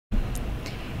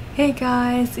Hey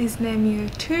guys, it's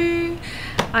Namoyo too.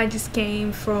 I just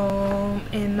came from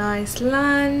a nice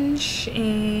lunch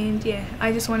and yeah,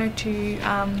 I just wanted to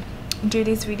do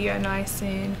this video nice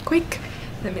and quick.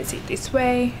 Let me sit this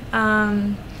way.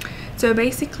 So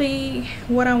basically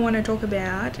what I want to talk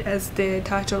about as the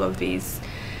title of this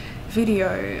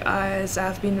video, as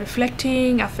I've been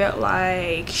reflecting, I felt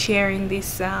like sharing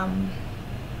this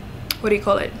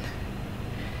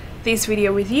this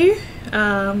video with you.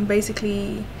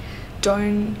 Basically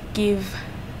don't give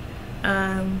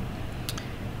a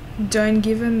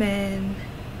man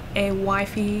a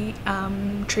wifey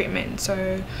treatment.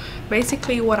 So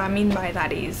basically what I mean by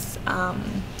that is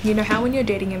you know how when you're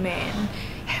dating a man,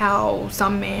 how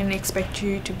some men expect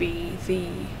you to be the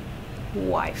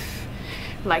wife,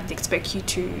 like they expect you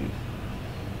to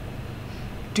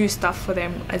do stuff for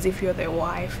them as if you're their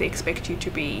wife. They expect you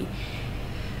to be,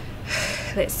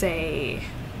 let's say,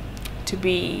 to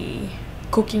be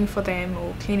cooking for them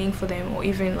or cleaning for them, or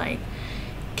even like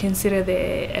consider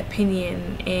their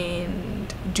opinion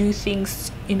and do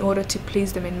things in order to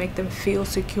please them and make them feel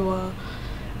secure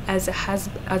as a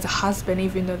husband,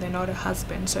 even though they're not a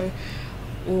husband. So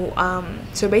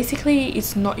basically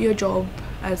it's not your job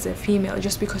as a female,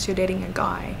 just because you're dating a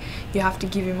guy, you have to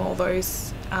give him all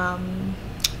those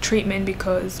treatment,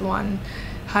 because one,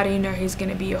 how do you know he's going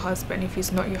to be your husband if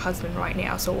he's not your husband right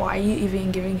now? So why are you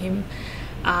even giving him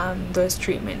those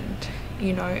treatment,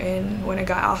 you know? And when a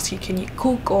guy asks you, can you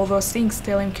cook, all those things,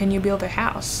 tell him, can you build a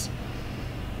house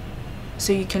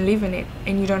so you can live in it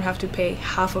and you don't have to pay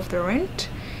half of the rent?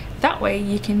 That way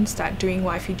you can start doing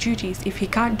wifey duties. If he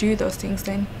can't do those things,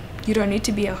 then you don't need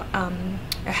to be a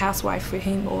housewife for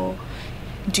him or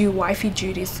do wifey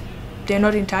duties. They're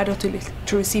not entitled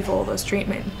to receive all those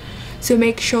treatment. So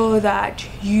make sure that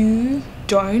you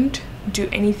don't do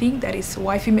anything that is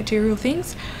wifey material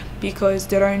things, because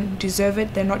they don't deserve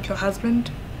it. They're not your husband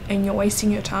and you're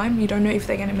wasting your time. You don't know if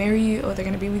they're going to marry you or they're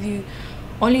going to be with you.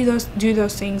 Only do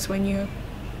those things when you're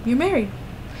married.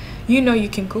 You know you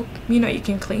can cook, you know you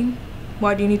can clean.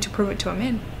 Why do you need to prove it to a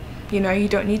man? You know you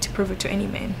don't need to prove it to any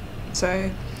man. So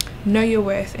know your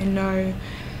worth and know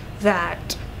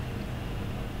that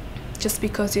just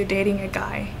because you're dating a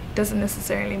guy doesn't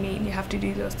necessarily mean you have to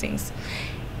do those things.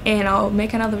 And I'll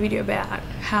make another video about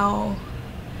how,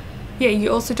 yeah,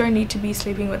 you also don't need to be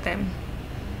sleeping with them.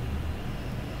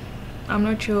 I'm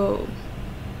not your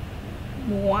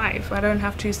wife. I don't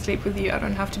have to sleep with you. I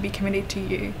don't have to be committed to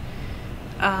you.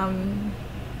 And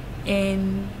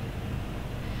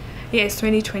yeah, it's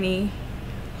 2020.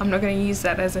 I'm not going to use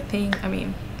that as a thing. I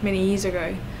mean, many years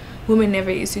ago, women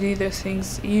never used to do those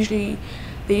things. Usually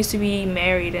they used to be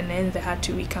married and then they had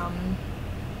to become,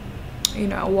 you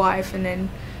know, a wife and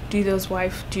then do those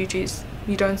wife duties.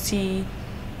 You don't see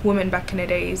women back in the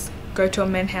days go to a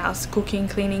man's house, cooking,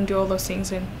 cleaning, do all those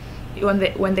things, and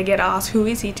when they get asked, who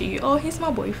is he to you? Oh, he's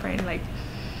my boyfriend. Like,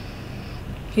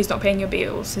 he's not paying your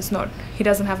bills. He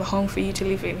doesn't have a home for you to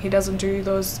live in. He doesn't do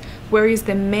those. Whereas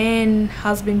the man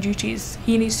husband duties,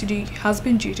 he needs to do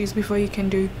husband duties before you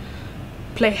can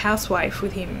play housewife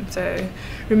with him. So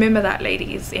remember that,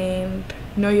 ladies, and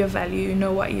know your value,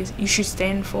 know what you should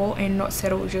stand for, and not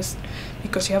settle just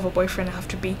because you have a boyfriend. I have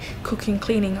to be cooking,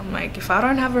 cleaning. I'm like, if I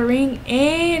don't have a ring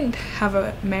and have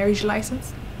a marriage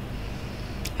license,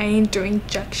 I ain't doing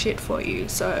jack shit for you.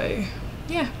 So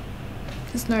yeah,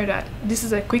 just know that this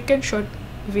is a quick and short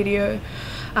video.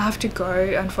 I have to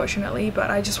go, unfortunately,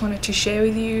 but I just wanted to share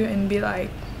with you and be like,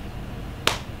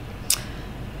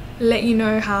 let you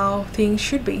know how things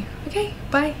should be. Okay,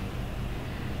 bye.